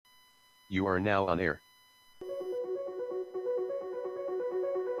You are now on air.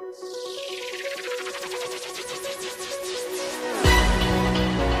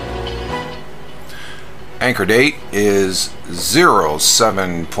 Anchor date is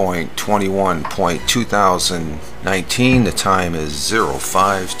 07.21.2019. The time is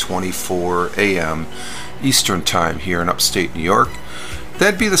 05:24 a.m. Eastern Time here in upstate New York.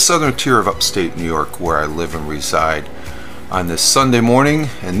 That'd be the southern tier of upstate New York where I live and reside on this Sunday morning,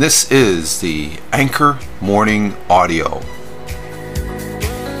 and this is the Anchor Morning Audio.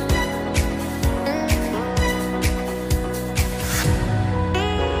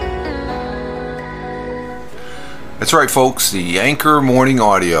 That's right, folks, the Anchor Morning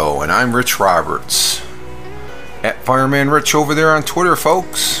Audio, and I'm Rich Roberts. At Fireman Rich over there on Twitter,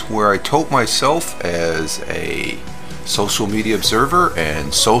 folks, where I tote myself as a social media observer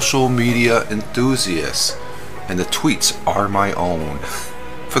and social media enthusiast. And the tweets are my own,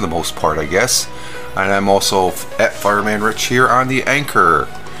 for the most part, I guess. And I'm also at Fireman Rich here on the Anchor.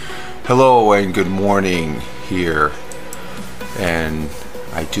 Hello and good morning here. And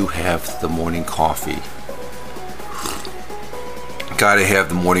I do have the morning coffee. Gotta have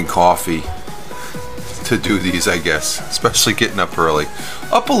the morning coffee to do these, I guess, especially getting up early.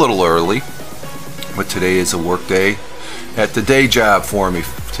 Up a little early, but today is a work day at the day job for me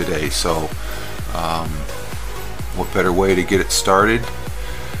today, so what better way to get it started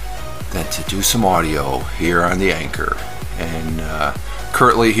than to do some audio here on the Anchor. And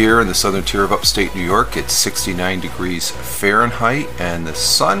currently here in the southern tier of upstate New York, it's 69 degrees Fahrenheit, and the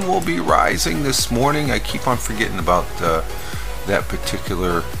sun will be rising this morning. I keep on forgetting about that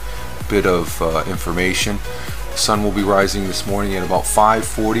particular bit of information. The sun will be rising this morning at about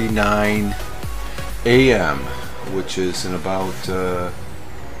 5:49 a.m., which is in about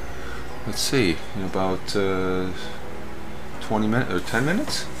in about 20 minutes or 10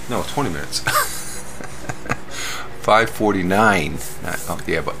 minutes? No, 20 minutes. 5:49.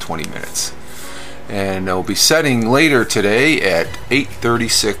 About 20 minutes. And it'll be setting later today at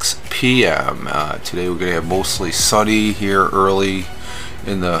 8:36 p.m. Today we're going to have mostly sunny here early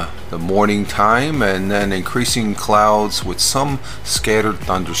in the morning time, and then increasing clouds with some scattered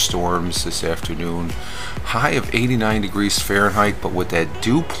thunderstorms this afternoon. High of 89 degrees Fahrenheit, but with that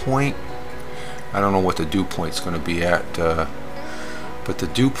dew point, I don't know what the dew point is going to be at, but the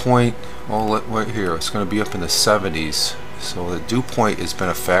dew point, right here, it's going to be up in the 70s. So the dew point has been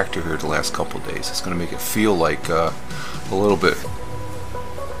a factor here the last couple of days. It's going to make it feel like a little bit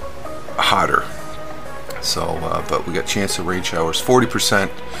hotter. So, but we got chance of rain showers,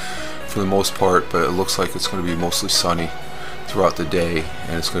 40% for the most part, but it looks like it's going to be mostly sunny throughout the day,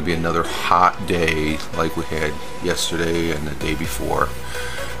 and it's going to be another hot day like we had yesterday and the day before.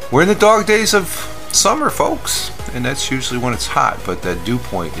 We're in the dog days of summer, folks, and that's usually when it's hot, but that dew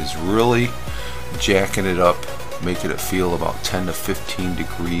point is really jacking it up, making it feel about 10 to 15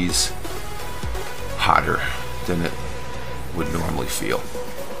 degrees hotter than it would normally feel,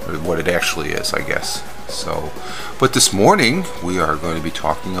 or what it actually is, I guess. So, but this morning we are going to be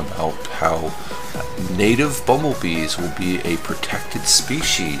talking about how native bumblebees will be a protected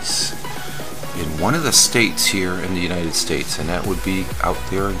species in one of the states here in the United States, and that would be out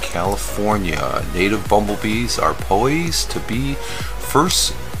there in California. Native bumblebees are poised to be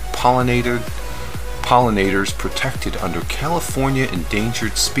first pollinators protected under California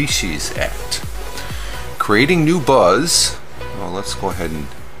Endangered Species Act. Creating new buzz. Well, let's go ahead and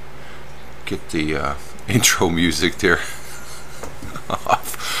get the intro music there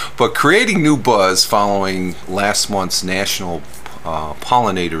off. But creating new buzz following last month's National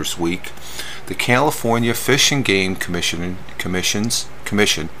Pollinators Week, the California Fish and Game Commission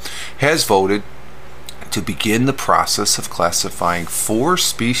has voted to begin the process of classifying 4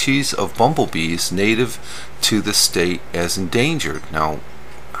 species of bumblebees native to the state as endangered. Now,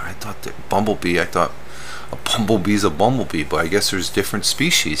 I thought a bumblebee's a bumblebee, but I guess there's different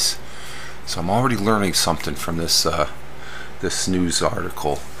species. So I'm already learning something from this this news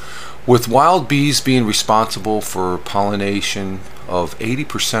article. With wild bees being responsible for pollination of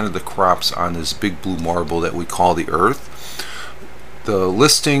 80% of the crops on this big blue marble that we call the Earth, the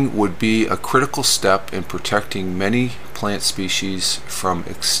listing would be a critical step in protecting many plant species from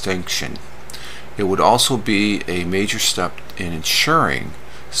extinction. It would also be a major step in ensuring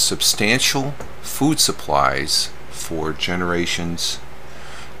substantial food supplies for generations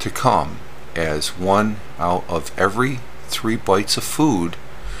to come, as 1 out of every 3 bites of food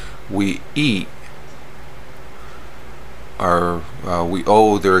we eat we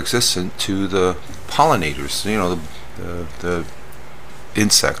owe their existence to the pollinators, the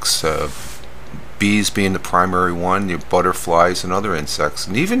insects, bees being the primary one, your butterflies and other insects,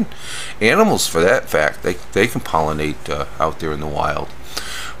 and even animals for that fact. They can pollinate out there in the wild.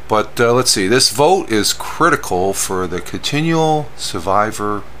 But let's see, this vote is critical for the continual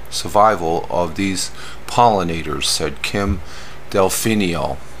survival of these pollinators, said Kim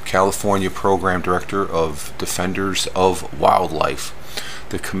Delfinio, California Program Director of Defenders of Wildlife.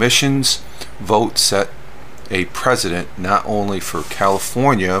 The Commission's vote set a precedent not only for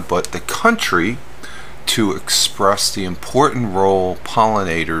California but the country to express the important role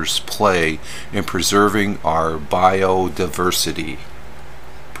pollinators play in preserving our biodiversity.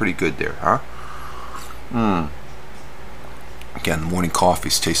 Pretty good there, huh? Again, the morning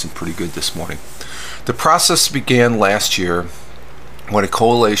coffee's tasting pretty good this morning. The process began last year when a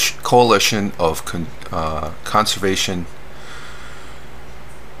coalition of conservation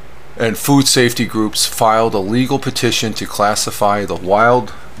and food safety groups filed a legal petition to classify the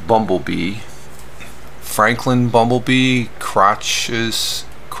wild bumblebee, Franklin bumblebee, crotch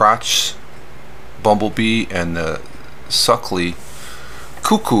bumblebee, and the Suckley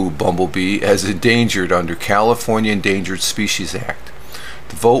cuckoo bumblebee as endangered under California Endangered Species Act.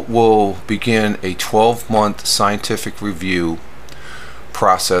 The vote will begin a 12-month scientific review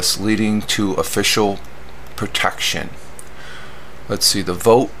process leading to official protection. Let's see, the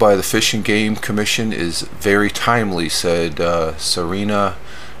vote by the Fish and Game Commission is very timely, said Serena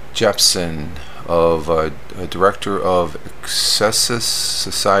Jepson, Director of Accessus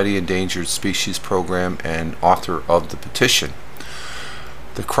Society Endangered Species Program and author of the petition.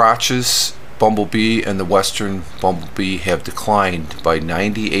 The crotches bumblebee and the western bumblebee have declined by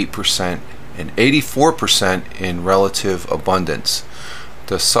 98% and 84% in relative abundance.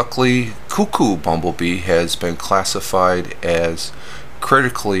 The Suckley cuckoo bumblebee has been classified as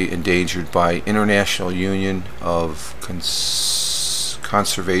critically endangered by International Union of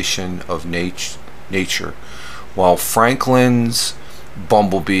Conservation of Nature, while Franklin's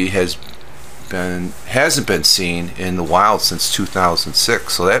bumblebee hasn't been seen in the wild since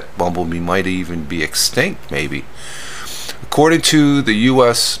 2006, so that bumblebee might even be extinct, maybe. According to the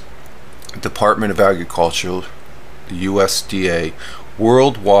U.S. Department of Agriculture, the USDA,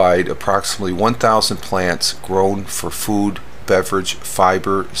 worldwide, approximately 1,000 plants grown for food, beverage,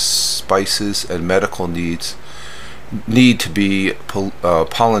 fiber, spices, and medical needs need to be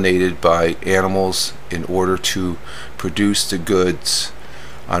pollinated by animals in order to produce the goods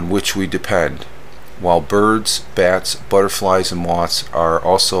on which we depend. While birds, bats, butterflies, and moths are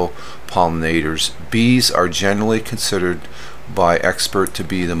also pollinators, bees are generally considered by experts to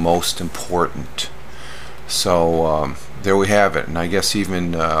be the most important. So there we have it. And I guess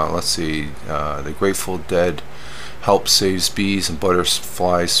even let's see, the Grateful Dead help saves bees and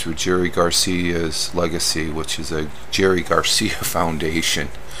butterflies through Jerry Garcia's legacy, which is a Jerry Garcia Foundation.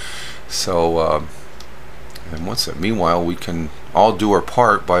 So and what's that? Meanwhile, we can all do our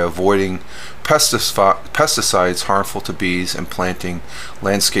part by avoiding pesticides harmful to bees and planting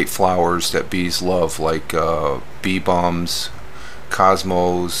landscape flowers that bees love, like bee balms,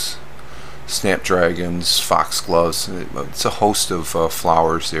 cosmos, snapdragons, foxgloves. It's a host of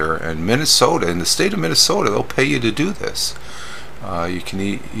flowers there. And Minnesota, in the state of Minnesota, they'll pay you to do this. You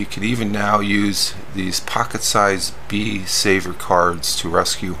can even now use these pocket-sized bee saver cards to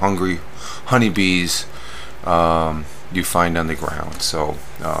rescue hungry honeybees you find on the ground. So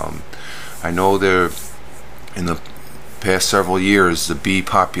I know there, in the past several years, the bee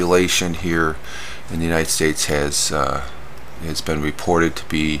population here in the United States has been reported to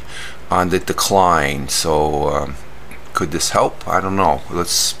be on the decline. So could this help? I don't know.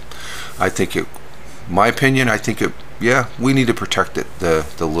 I think it, my opinion, I think it, yeah, we need to protect it, the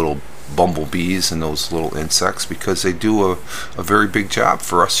little bumblebees and those little insects, because they do a very big job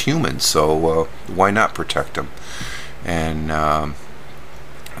for us humans. So why not protect them and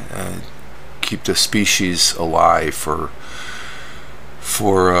keep the species alive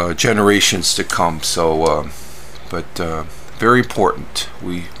for generations to come. So but very important.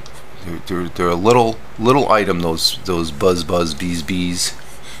 They're a little item, those buzz bees,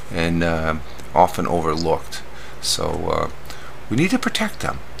 and often overlooked. So we need to protect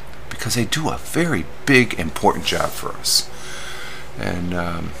them, because they do a very big, important job for us.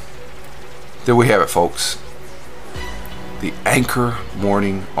 And there we have it, folks. The Anchor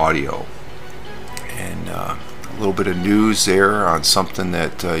Morning Audio. And a little bit of news there on something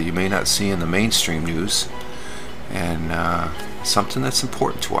that you may not see in the mainstream news. And something that's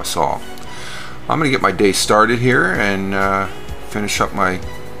important to us all. I'm going to get my day started here and finish up my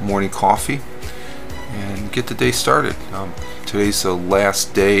morning coffee and get the day started. Today's the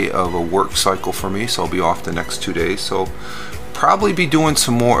last day of a work cycle for me, so I'll be off the next 2 days. So probably be doing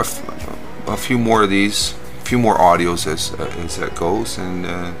some more a few more of these, a few more audios as that goes,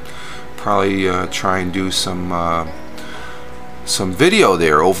 and probably try and do some video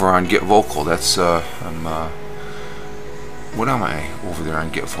there over on Get Vocal. That's what am I over there on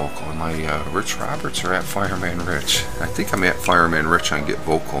Get Vocal? Am I Rich Roberts or at Fireman Rich? I think I'm at Fireman Rich on Get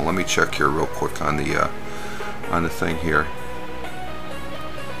Vocal. Let me check here real quick on the thing here.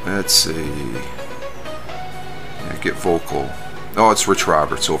 Let's see. Yeah, Get Vocal. Oh, it's Rich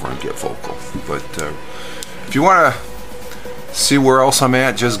Roberts over on Get Vocal. But if you want to see where else I'm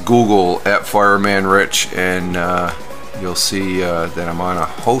at, just Google at Fireman Rich, and you'll see that I'm on a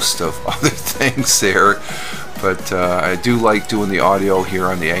host of other things there. But I do like doing the audio here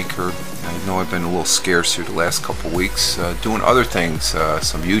on the Anchor. I know I've been a little scarce here the last couple weeks doing other things,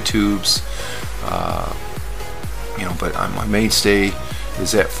 some YouTubes, but my mainstay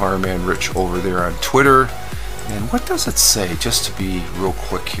is at Fireman Rich over there on Twitter. And what does it say, just to be real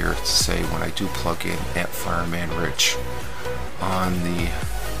quick here, to say when I do plug in at Fireman Rich on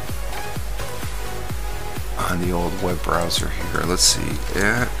the old web browser here. Let's see,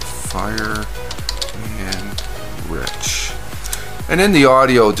 at Fireman Rich. And in the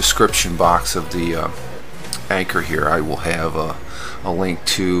audio description box of the Anchor here, I will have a link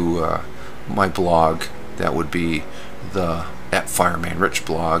to my blog. That would be the at Fireman Rich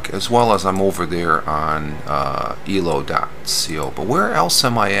blog, as well as I'm over there on elo.co. But where else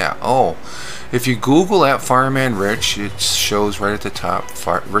am I at? Oh, if you Google at Fireman Rich, it shows right at the top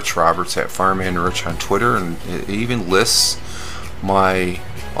Rich Roberts at Fireman Rich on Twitter, and it even lists my,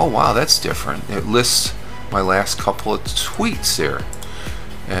 oh wow, that's different. It lists my last couple of tweets there.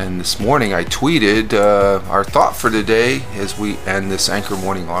 And this morning I tweeted our thought for today as we end this Anchor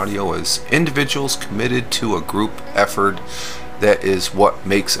Morning Audio is individuals committed to a group effort. That is what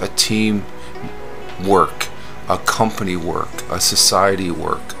makes a team work, a company work, a society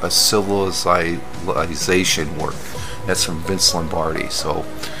work, a civilization work. That's from Vince Lombardi. So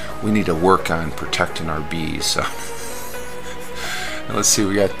we need to work on protecting our bees. Let's see,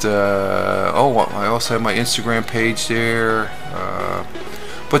 we got I also have my Instagram page there,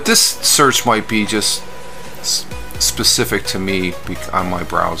 but this search might be just specific to me on my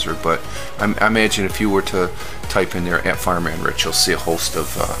browser, but I imagine if you were to type in there at Fireman Rich, you'll see a host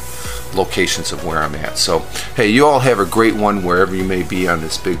of locations of where I'm at. So hey, you all have a great one wherever you may be on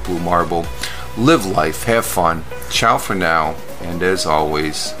this big blue marble. Live life, have fun, ciao for now, and as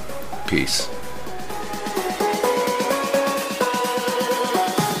always, peace.